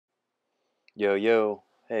Yo, yo.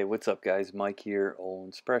 Hey, what's up, guys? Mike here,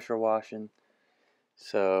 owns pressure washing.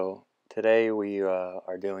 So, today we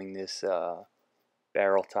are doing this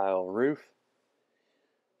barrel tile roof.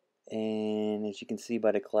 And as you can see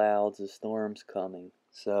by the clouds, the storm's coming.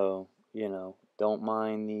 So, don't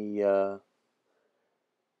mind the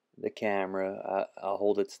camera. I'll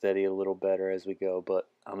hold it steady a little better as we go, but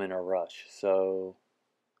I'm in a rush. So,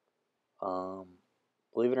 um,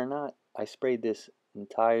 believe it or not, I sprayed this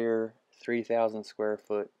entire 3,000 square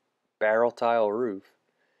foot barrel tile roof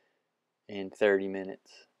in 30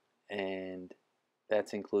 minutes, and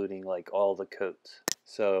that's including like all the coats.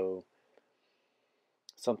 So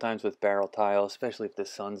sometimes with barrel tile, especially if the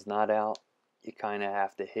sun's not out, you kind of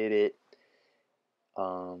have to hit it,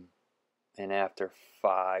 um, and after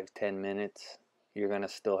 5-10 minutes you're gonna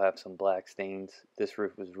still have some black stains. This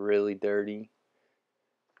roof was really dirty.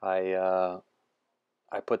 I uh,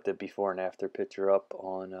 i put the before and after picture up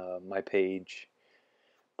on my page,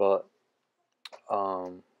 but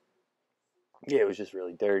um, yeah, it was just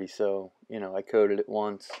really dirty. So, I coated it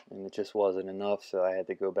once and it just wasn't enough. So I had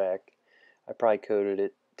to go back. I probably coated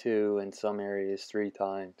it two, in some areas three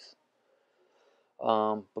times.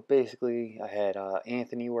 But basically, I had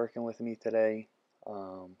Anthony working with me today.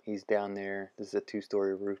 He's down there. This is a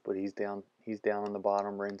two-story roof, but he's down. He's down on the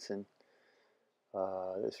bottom rinsing.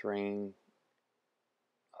 This rain.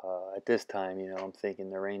 At this time, I'm thinking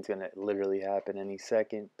the rain's gonna literally happen any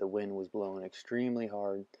second. The wind was blowing extremely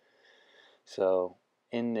hard. So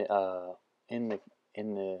in the uh, in the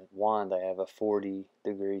in the wand, I have a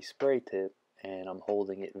 40-degree spray tip, and I'm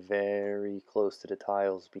holding it very close to the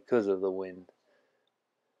tiles because of the wind.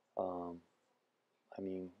 Um, I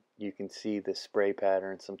mean, you can see the spray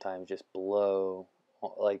pattern sometimes just blow,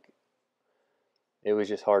 like it was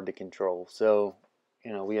just hard to control. So,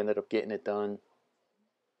 we ended up getting it done,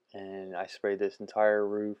 and I sprayed this entire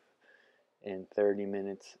roof in 30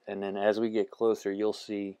 minutes. And then as we get closer, you'll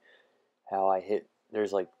see how I hit.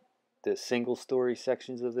 There's like the single story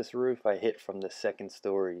sections of this roof I hit from the second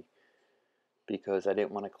story because I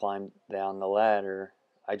didn't want to climb down the ladder.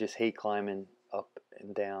 I just hate climbing up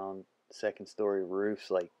and down second story roofs.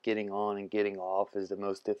 Like getting on and getting off is the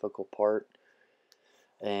most difficult part.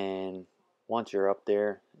 And once you're up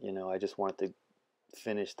there, I just wanted to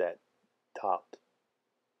finish that top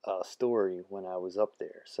story when I was up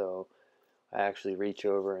there. So I actually reach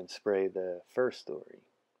over and spray the first story.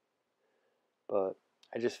 But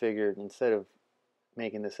I just figured instead of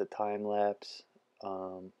making this a time lapse,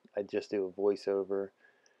 I'd just do a voiceover,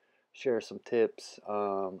 share some tips.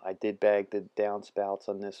 I did bag the downspouts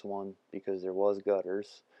on this one because there was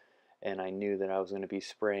gutters, and I knew that I was going to be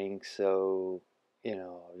spraying, so I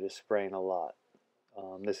was just spraying a lot.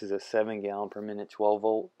 This is a 7 gallon per minute 12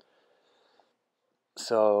 volt.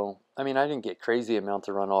 So, I mean, I didn't get crazy amounts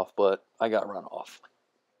of runoff, but I got runoff.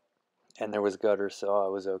 And there was gutters, so I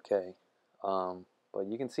was okay. But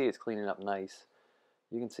you can see it's cleaning up nice.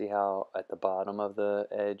 You can see how at the bottom of the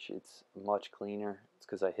edge it's much cleaner. It's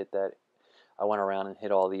because I hit that. I went around and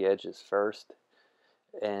hit all the edges first,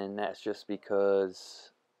 and that's just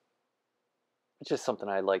because it's just something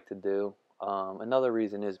I like to do. Another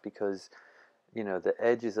reason is because the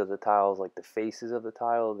edges of the tiles, like the faces of the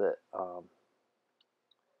tile,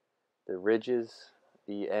 the ridges,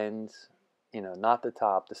 the ends, not the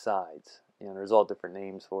top, the sides. There's all different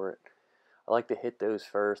names for it. I like to hit those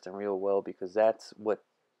first and real well because that's what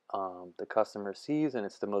the customer sees, and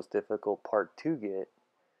it's the most difficult part to get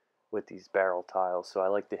with these barrel tiles. So I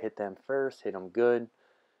like to hit them first, hit them good,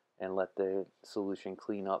 and let the solution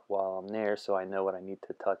clean up while I'm there so I know what I need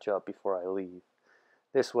to touch up before I leave.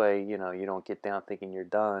 This way, you don't get down thinking you're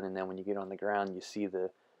done, and then when you get on the ground, you see the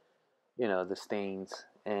stains.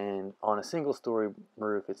 And on a single story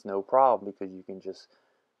roof, it's no problem because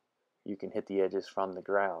you can hit the edges from the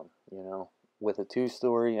ground. With a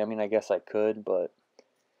two-story, I mean, I guess I could, but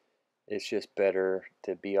it's just better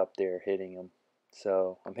to be up there hitting them.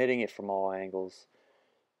 So I'm hitting it from all angles,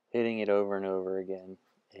 hitting it over and over again,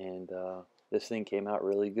 and this thing came out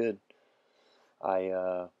really good. I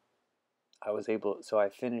uh, I was able, so I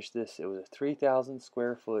finished this. It was a 3,000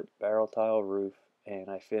 square foot barrel tile roof, and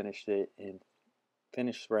I finished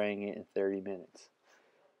spraying it in 30 minutes.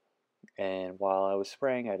 And while I was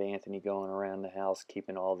spraying, I had Anthony going around the house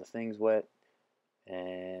keeping all the things wet.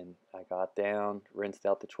 And I got down, rinsed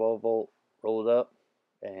out the 12 volt, rolled up,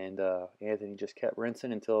 and Anthony just kept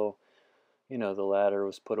rinsing until the ladder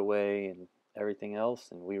was put away and everything else,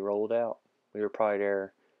 and we rolled out. We were probably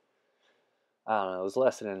there, I don't know, it was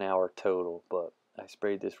less than an hour total, but I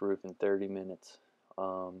sprayed this roof in 30 minutes.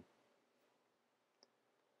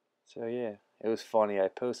 So yeah, it was funny. I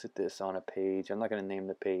posted this on a page. I'm not going to name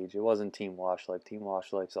the page. It wasn't Team Wash Life. Team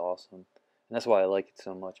Wash Life's awesome. And that's why I like it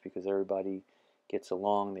so much, because everybody gets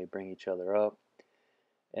along. They bring each other up.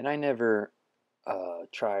 And I never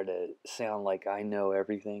try to sound like I know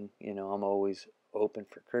everything. You know, I'm always open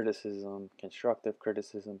for criticism, constructive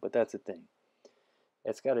criticism. But that's the thing.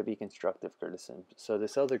 It's got to be constructive criticism. So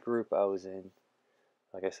this other group I was in,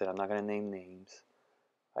 like I said, I'm not going to name names.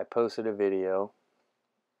 I posted a video,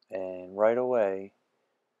 and right away,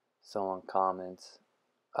 someone comments,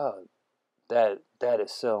 "Oh, that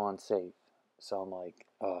is so unsafe." So I'm like,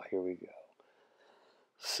 "Oh, here we go."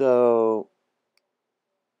 So,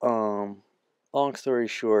 long story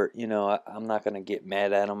short, you know, I'm not gonna get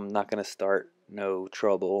mad at them. I'm not gonna start no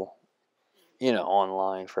trouble, you know,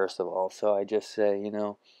 online first of all. So I just say, you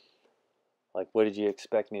know, like, what did you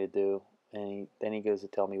expect me to do? And then he goes to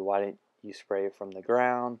tell me, why didn't you spray it from the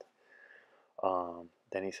ground?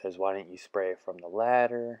 Then he says, why didn't you spray it from the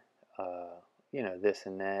ladder? You know, this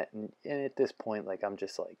and that. And at this point, like, I'm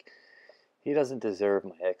just like, he doesn't deserve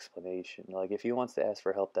my explanation. Like, if he wants to ask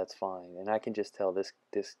for help, that's fine. And I can just tell this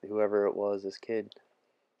whoever it was, this kid,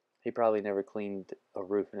 he probably never cleaned a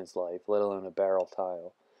roof in his life, let alone a barrel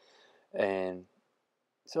tile. And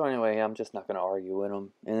so anyway, I'm just not going to argue with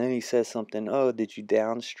him. And then he says something, oh, did you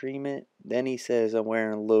downstream it? Then he says I'm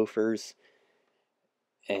wearing loafers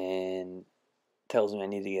and tells me I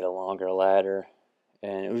need to get a longer ladder.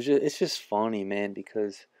 And it's just funny, man,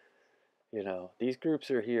 because, you know, these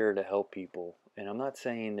groups are here to help people. And I'm not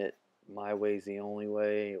saying that my way's the only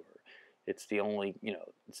way, or it's the only, you know,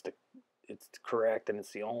 it's correct and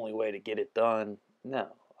it's the only way to get it done. No,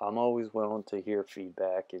 I'm always willing to hear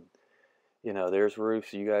feedback. And, you know, there's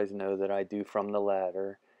roofs you guys know that I do from the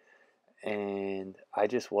ladder, and I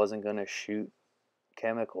just wasn't going to shoot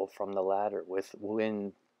chemical from the ladder with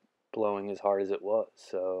wind blowing as hard as it was.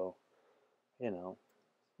 So, you know,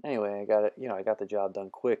 anyway, I got it. You know, I got the job done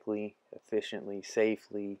quickly, efficiently,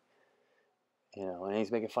 safely. You know, and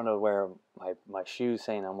he's making fun of where my shoes,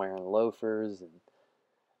 saying I'm wearing loafers, and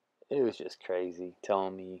it was just crazy.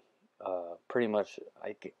 Telling me, pretty much,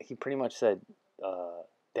 he pretty much said,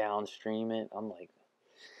 downstream it. I'm like,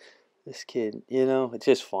 this kid, you know, it's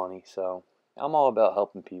just funny. So I'm all about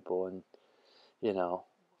helping people, and, you know,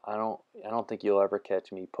 I don't think you'll ever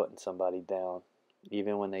catch me putting somebody down,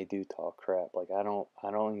 even when they do talk crap. Like, I don't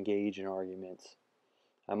engage in arguments.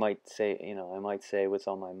 I might say, you know, I might say what's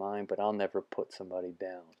on my mind, but I'll never put somebody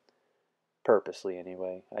down, purposely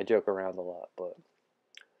anyway. I joke around a lot, but,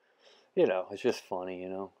 you know, it's just funny, you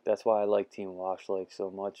know. That's why I like Team Wash Life so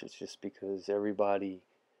much. It's just because everybody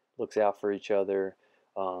looks out for each other.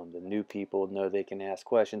 The new people know they can ask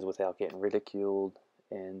questions without getting ridiculed,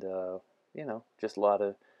 and, you know, just a lot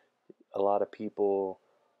of people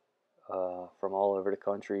from all over the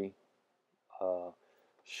country uh,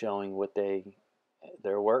 showing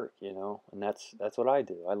their work, you know, and that's what I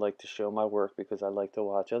do. I like to show my work because I like to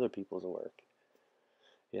watch other people's work.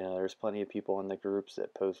 You know, there's plenty of people in the groups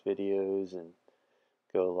that post videos and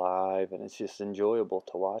go live, and it's just enjoyable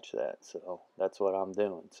to watch that. So that's what I'm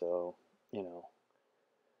doing. So, you know,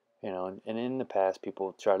 and in the past,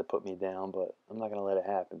 people try to put me down, but I'm not gonna let it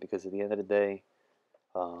happen, because at the end of the day,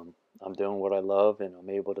 um, I'm doing what I love, and I'm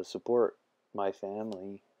able to support my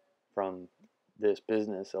family from this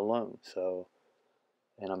business alone. So,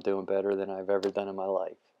 and I'm doing better than I've ever done in my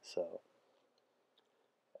life. So,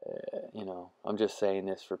 you know, I'm just saying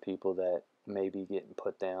this for people that may be getting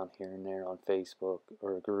put down here and there on Facebook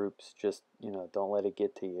or groups. Just, you know, don't let it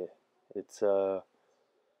get to you. It's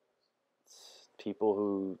it's people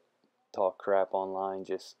who talk crap online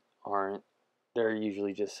just aren't. They're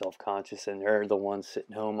usually just self-conscious, and they're the ones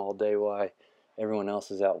sitting home all day while everyone else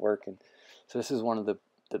is out working. So this is one of the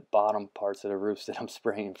bottom parts of the roofs that I'm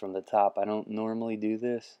spraying from the top. I don't normally do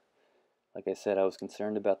this. Like I said, I was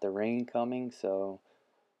concerned about the rain coming, so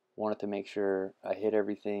wanted to make sure I hit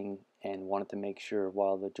everything, and wanted to make sure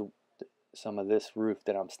while some of this roof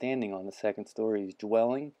that I'm standing on, the second story, is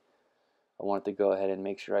dwelling, I wanted to go ahead and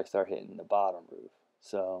make sure I start hitting the bottom roof.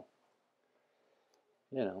 So,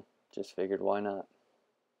 you know, just figured, why not?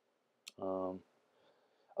 Um,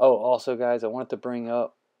 oh, also, guys, I wanted to bring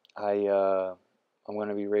up, I'm going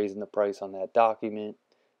to be raising the price on that document.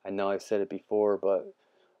 I know I've said it before, but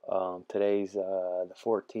today's the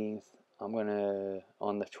 14th. I'm gonna,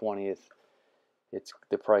 on the 20th,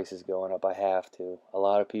 the price is going up. I have to. A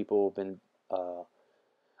lot of people have been,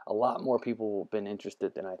 a lot more people have been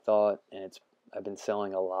interested than I thought, and I've been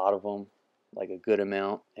selling a lot of them, like a good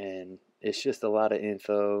amount, and it's just a lot of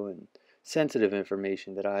info and sensitive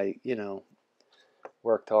information that I, you know,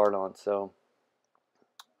 worked hard on. So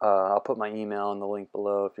I'll put my email in the link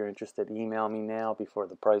below. If you're interested, email me now before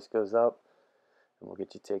the price goes up, and we'll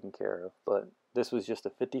get you taken care of. But this was just a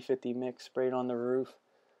 50-50 mix sprayed on the roof,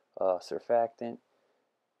 surfactant,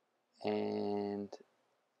 and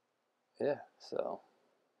yeah, so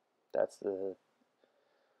that's the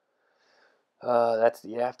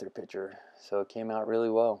after picture. So it came out really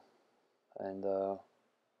well, and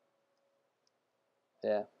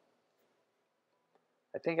yeah,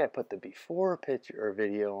 I think I put the before picture or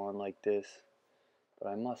video on like this, but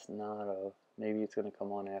I must not have. Maybe it's gonna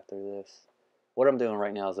come on after this. What I'm doing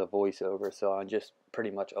right now is a voiceover, so I just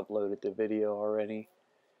pretty much uploaded the video already,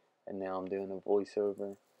 and now I'm doing a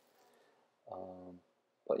voiceover.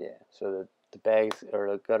 But yeah, so the bags or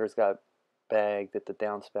the gutters got bagged at the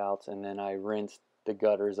downspouts, and then I rinsed the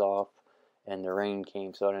gutters off, and the rain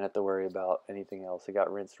came, so I didn't have to worry about anything else. It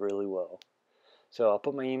got rinsed really well. So I'll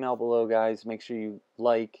put my email below, guys. Make sure you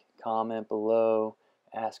like, comment below,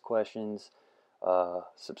 ask questions,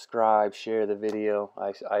 subscribe, share the video.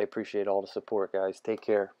 I appreciate all the support, guys. Take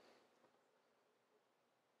care.